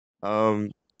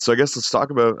So I guess let's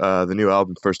talk about the new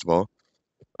album first of all.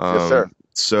 Yes, sir.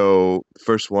 So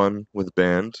first one with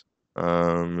band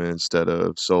instead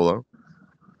of solo.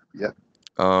 Yeah.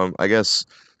 I guess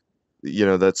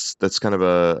that's kind of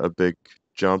a big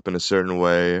jump in a certain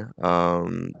way.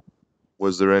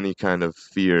 Was there any kind of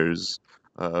fears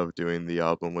of doing the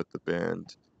album with the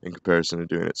band in comparison to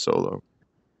doing it solo?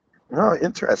 No,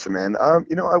 interesting, man.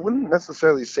 I wouldn't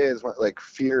necessarily say as much like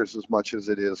fears as much as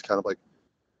it is kind of like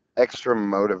extra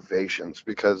motivations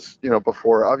because,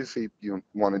 before obviously you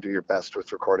want to do your best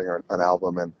with recording an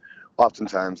album, and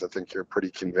oftentimes I think you're pretty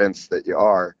convinced that you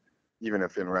are, even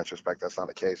if in retrospect that's not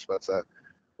the case. But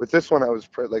with this one, I was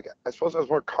like, I suppose I was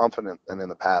more confident than in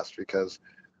the past because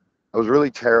I was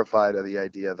really terrified of the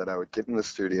idea that I would get in the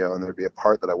studio and there'd be a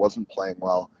part that I wasn't playing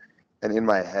well, and in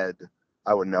my head,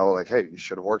 I would know like, hey, you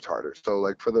should have worked harder. So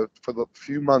like for the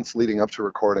few months leading up to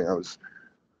recording, I was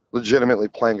legitimately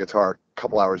playing guitar a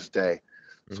couple hours a day.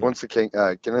 So Hmm. once it came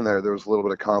get in there, there was a little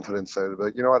bit of confidence. I was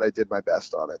like, you know what, I did my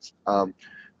best on it.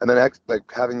 And then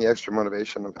like having the extra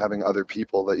motivation of having other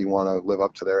people that you want to live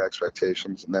up to their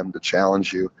expectations and them to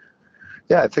challenge you.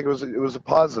 Yeah, I think it was a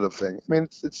positive thing. I mean,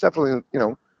 it's definitely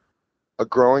a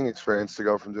growing experience to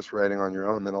go from just writing on your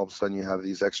own. Then all of a sudden you have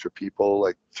these extra people,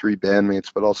 like three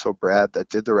bandmates, but also Brad that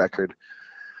did the record,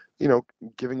 you know,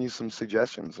 giving you some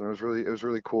suggestions. And it was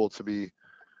really cool to be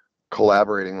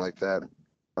collaborating like that.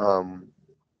 Um,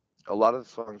 a lot of the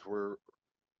songs were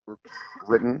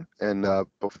written and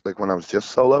like when I was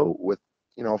just solo with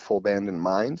a full band in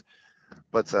mind,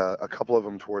 but a couple of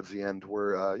them towards the end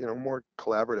were more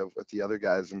collaborative with the other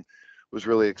guys, and it was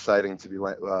really exciting to be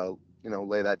like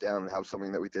lay that down and have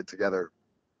something that we did together.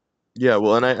 Yeah,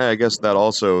 well, and I guess that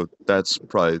also that's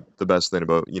probably the best thing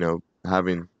about,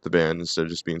 having the band instead of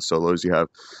just being solos. You have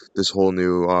this whole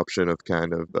new option of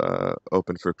kind of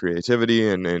open for creativity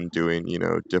and doing,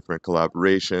 different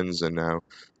collaborations, and now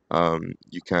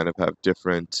you kind of have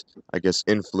different, I guess,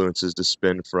 influences to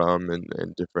spin from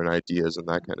and different ideas and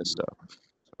that kind of stuff.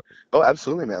 Oh,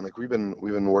 absolutely, man. Like we've been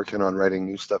working on writing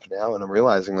new stuff now, and I'm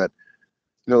realizing that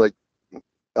like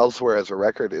elsewhere as a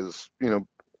record is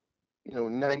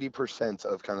 90%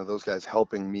 of kind of those guys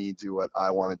helping me do what I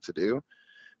wanted to do.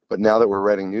 But now that we're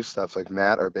writing new stuff, like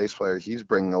Matt, our bass player, he's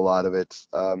bringing a lot of it.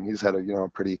 He's had a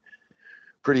pretty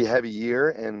heavy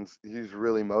year, and he's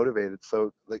really motivated.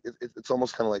 So like it's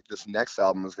almost kind of like this next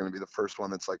album is going to be the first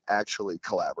one that's like actually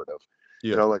collaborative.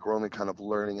 Yeah, Like we're only kind of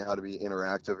learning how to be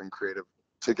interactive and creative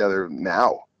together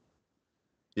now.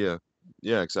 yeah,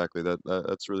 yeah, exactly.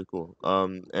 That's really cool.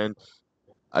 And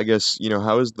I guess,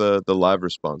 how has the live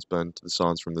response been to the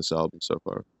songs from this album so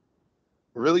far?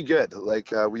 Really good.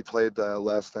 Like we played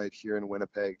last night here in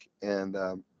Winnipeg, and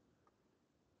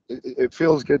it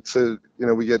feels good to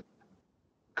we get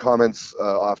comments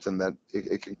often that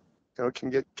it can can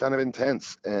get kind of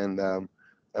intense, and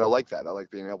I like that. I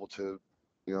like being able to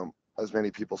as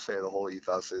many people say, the whole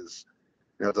ethos is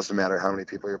it doesn't matter how many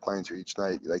people you're playing to each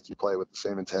night, like you play with the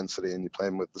same intensity and you play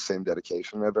them with the same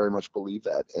dedication. I very much believe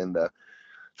that, and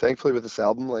thankfully with this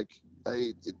album, like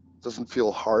it doesn't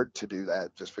feel hard to do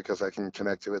that just because I can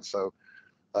connect to it so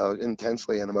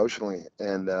intensely and emotionally,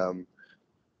 and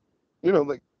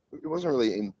like it wasn't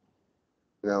really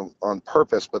on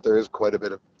purpose, but there is quite a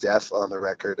bit of death on the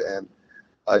record. And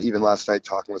even last night,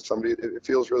 talking with somebody, it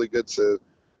feels really good to.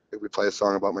 We play a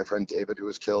song about my friend David, who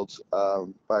was killed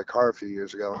by a car a few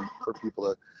years ago, and for people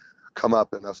to come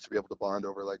up and us to be able to bond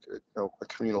over like a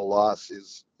communal loss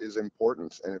is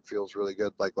important, and it feels really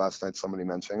good. Like last night, somebody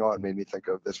mentioning, "Oh, it made me think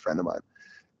of this friend of mine,"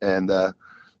 and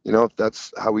if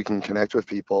that's how we can connect with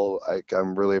people, like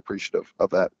I'm really appreciative of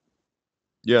that.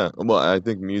 Yeah, well, I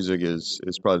think music is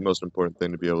probably the most important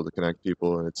thing to be able to connect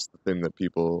people, and it's the thing that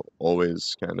people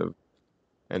always kind of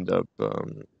end up,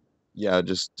 yeah,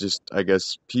 just I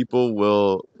guess people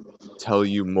will tell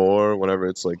you more whenever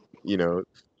it's like,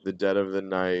 the dead of the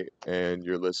night and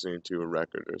you're listening to a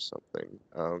record or something.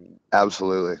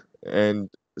 Absolutely. And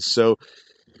so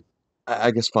I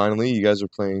guess finally you guys are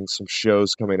playing some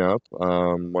shows coming up.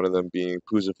 One of them being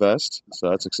Poozza Fest, so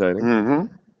that's exciting.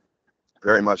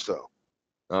 Very much so.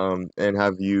 And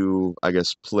have you, I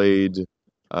guess,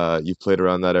 you've played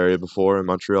around that area before in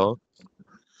Montreal?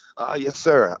 Yes,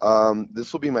 sir.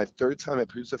 This will be my third time at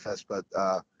Pizza Fest, but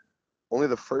only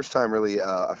the first time really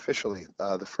officially.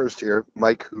 The first year,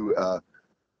 Mike, who a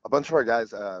bunch of our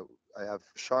guys, I have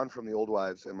Sean from the Old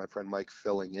Wives and my friend Mike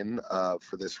filling in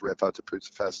for this rip out to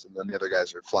Pizza Fest, and then the other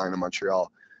guys are flying to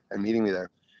Montreal and meeting me there.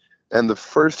 And the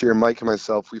first year, Mike and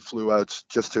myself, we flew out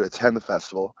just to attend the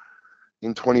festival.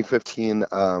 In 2015,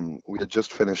 we had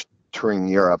just finished touring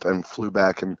Europe and flew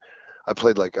back, and I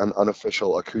played like an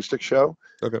unofficial acoustic show,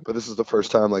 Okay. but this is the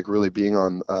first time like really being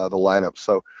on the lineup.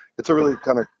 So it's a really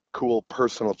kind of cool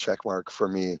personal check mark for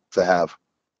me to have.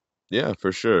 Yeah,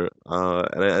 for sure.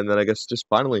 And then I guess just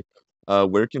finally,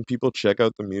 where can people check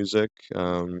out the music,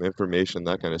 information,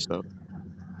 that kind of stuff?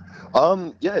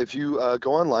 Yeah, if you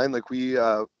go online, like we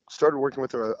started working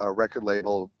with a record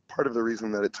label. Part of the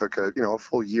reason that it took a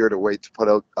full year to wait to put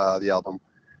out the album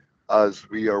is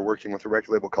we are working with a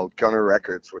record label called Gunner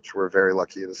Records, which we're very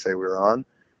lucky to say we were on,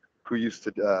 who used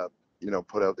to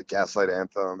put out the Gaslight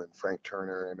Anthem and Frank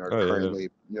Turner, and are Oh yeah,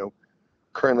 yeah.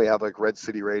 currently have like Red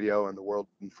City Radio and the World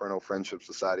Inferno Friendship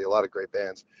Society, a lot of great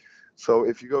bands. So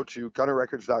if you go to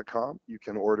gunnerrecords.com, you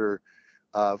can order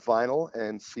vinyl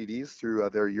and CDs through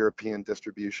their European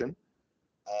distribution.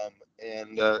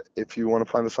 And if you want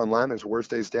to find us online, there's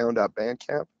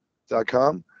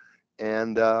worstdaysdown.bandcamp.com,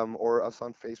 and or us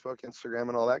on Facebook, Instagram,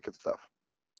 and all that good stuff.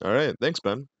 All right. Thanks,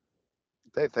 Ben.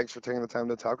 Hey, thanks for taking the time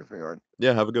to talk with me, Aaron.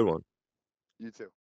 Yeah, have a good one. You too.